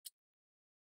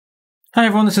Hi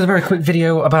everyone, this is a very quick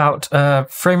video about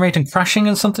frame rate and crashing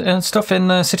and stuff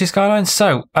in City Skylines.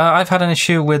 So, I've had an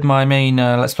issue with my main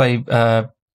Let's Play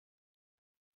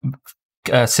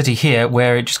city here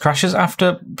where it just crashes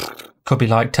after, could be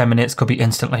like 10 minutes, could be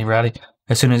instantly really,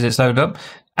 as soon as it's loaded up.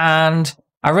 And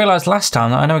I realised last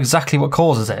time that I know exactly what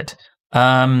causes it.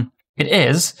 It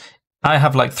is, I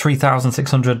have like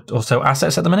 3,600 or so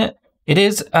assets at the minute. It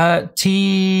is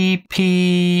TMP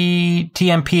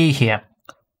here.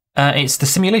 It's the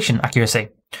simulation accuracy.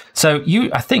 So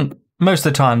I think most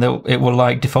of the time it will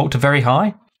like default to very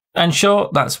high. And sure,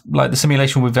 that's like the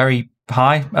simulation will be very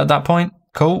high at that point.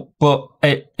 Cool. But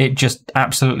it just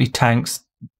absolutely tanks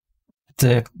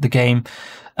the game.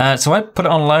 So I put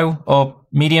it on low or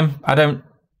medium.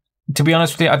 To be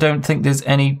honest with you, I don't think there's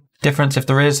any difference. If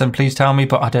there is, then please tell me,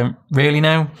 but I don't really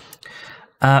know.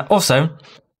 Also,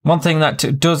 one thing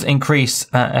that does increase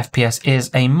FPS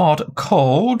is a mod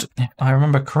called, if I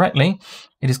remember correctly,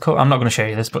 it is called, I'm not going to show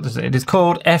you this, but it is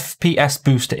called FPS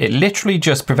Booster. It literally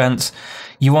just prevents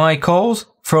UI calls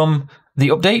from the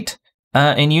update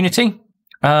in Unity,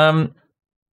 because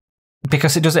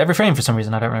it does it every frame for some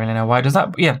reason. I don't really know why it does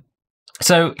that, but yeah.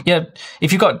 So yeah,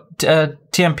 if you've got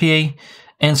TMP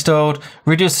installed,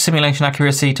 reduce the simulation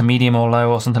accuracy to medium or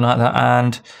low or something like that,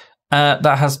 and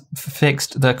that has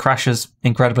fixed the crashes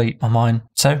incredibly on mine.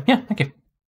 So yeah, thank you.